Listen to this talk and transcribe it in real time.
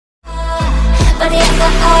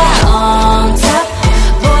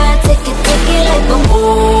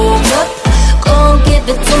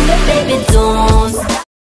baby, don't stop.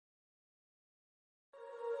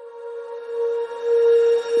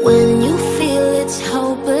 When you feel it's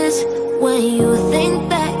hopeless, when you think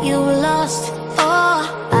that you've lost, oh,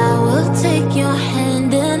 I will take your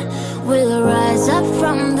hand and we'll rise up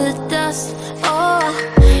from the dust. Oh,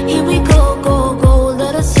 here we go, go, go,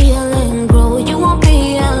 let us heal and grow. You won't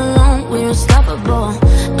be alone, we're unstoppable.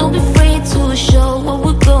 Don't be afraid to show what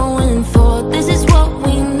we're going for. This is what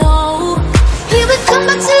we know. Here we come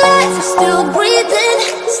back to life, we're still breathing.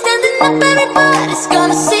 Standing up, everybody's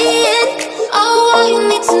gonna see it. Oh, all you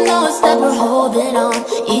need to know is that we're holding on.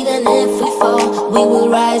 Even if we fall, we will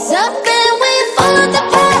rise up and we follow the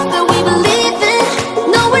path that we believe in.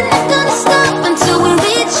 No, we're not gonna stop until we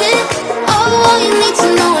reach it. Oh, all you need to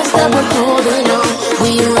know is that we're holding on.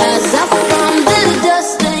 We rise up from the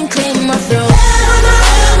dust and clear my throat.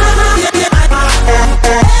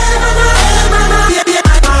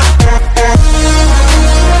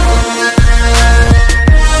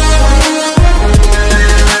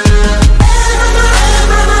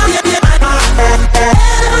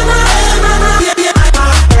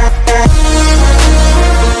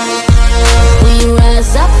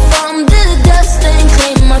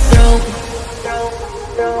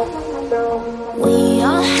 We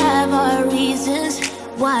all have our reasons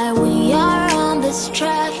why we are on this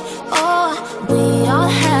track. Oh, we all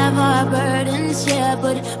have our burdens, yeah,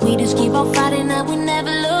 but we just keep on fighting and we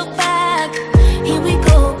never look back. Here we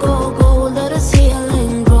go, go, go, let us heal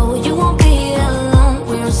and grow. You won't be alone,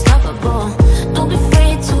 we're unstoppable. Don't be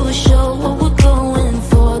afraid to show what we're going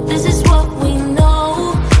for. This is what we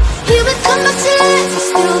know. Here we come back to life, we're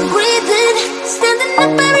still breathing. Standing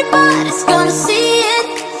up, everybody's gonna see it.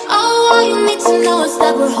 Oh, all you need to know is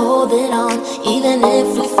that we're holding on. Even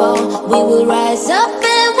if we fall, we will rise up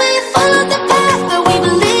and we follow the path that we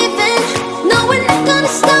believe in. No, we're not gonna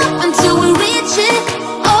stop until we reach it.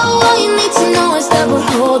 Oh, all you need to know is that we're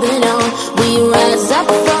holding on. We rise up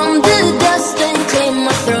from the dust and clear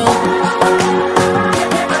my throat.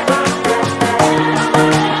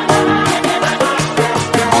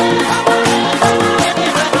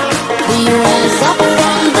 We rise up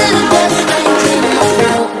from the dust and clear my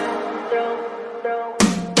throat.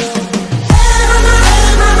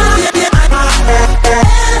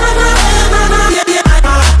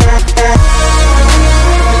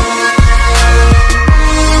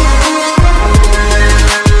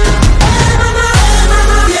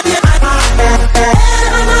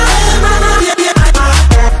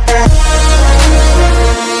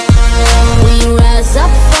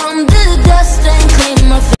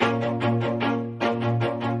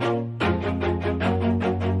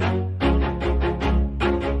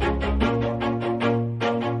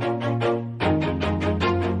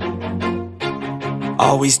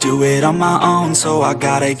 Always do it on my own, so I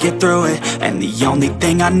gotta get through it. And the only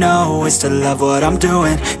thing I know is to love what I'm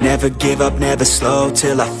doing. Never give up, never slow,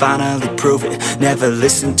 till I finally prove it. Never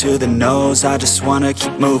listen to the no's, I just wanna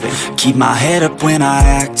keep moving. Keep my head up when I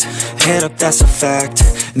act, head up, that's a fact.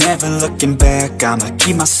 Never looking back, I'ma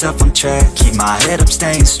keep myself on track. Keep my head up,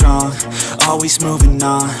 staying strong, always moving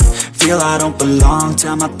on. Feel I don't belong,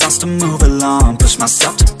 tell my thoughts to move along. Push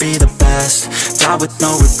myself to be the best, die with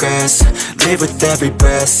no regrets. Live with every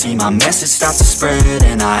breath, see my message start to spread.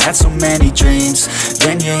 And I had so many dreams,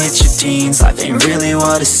 then you hit your teens. Life ain't really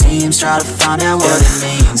what it seems, try to find out what it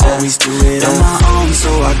means. Always do it on my own, so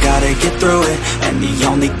I gotta get through it. And the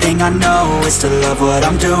only thing I know is to love what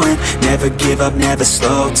I'm doing. Never give up, never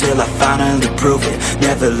slow, till I finally prove it.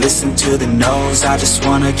 Never listen to the no's, I just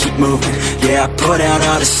wanna keep moving. Yeah, I put out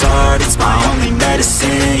all this art, it's my only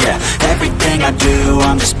medicine. Yeah, everything I do,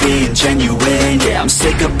 I'm just being genuine. Yeah, I'm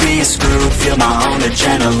sick of being screwed, feel my own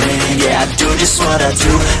adrenaline. Yeah, I do just what I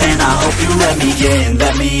do, and I hope you let me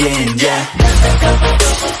in, yeah.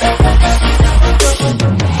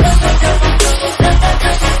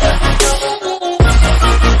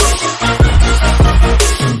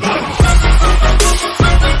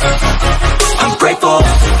 I'm grateful,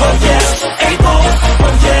 oh yeah, able,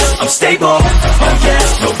 oh yeah, I'm stable, oh yeah,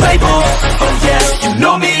 no label, oh yeah, you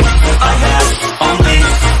know me, I have only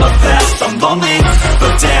a path, I'm lonely,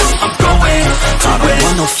 but damn, I'm going to win. I don't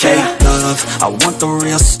want no fake love, I want the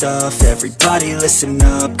real stuff. Everybody listen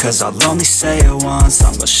up, cause I'll only say it once.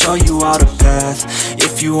 I'm gonna show you all the path,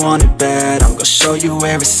 if you want it bad. I'm gonna show you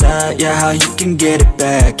where it's at, yeah, how you can get it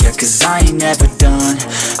back. Yeah, cause I ain't never done,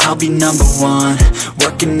 I'll be number one.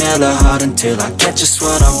 Working hella hard until I get just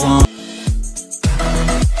what I want.